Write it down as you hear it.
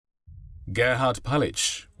Gerhard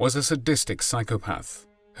Palitzsch was a sadistic psychopath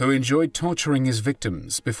who enjoyed torturing his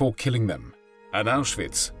victims before killing them. At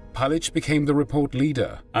Auschwitz, Palitzsch became the report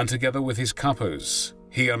leader, and together with his capos,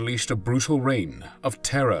 he unleashed a brutal reign of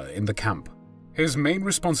terror in the camp. His main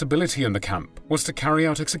responsibility in the camp was to carry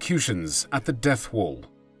out executions at the death wall.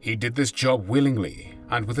 He did this job willingly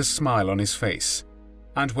and with a smile on his face,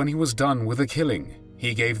 and when he was done with the killing,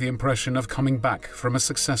 he gave the impression of coming back from a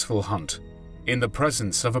successful hunt. In the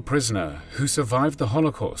presence of a prisoner who survived the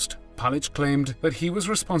Holocaust, Palitzsch claimed that he was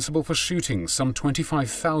responsible for shooting some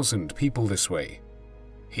 25,000 people this way.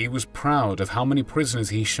 He was proud of how many prisoners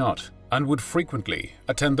he shot and would frequently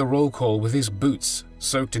attend the roll call with his boots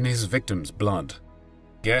soaked in his victims' blood.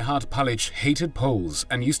 Gerhard Palitzsch hated Poles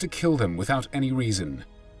and used to kill them without any reason.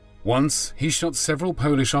 Once, he shot several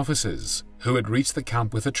Polish officers who had reached the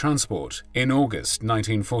camp with a transport in August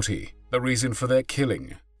 1940. The reason for their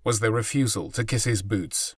killing was their refusal to kiss his boots.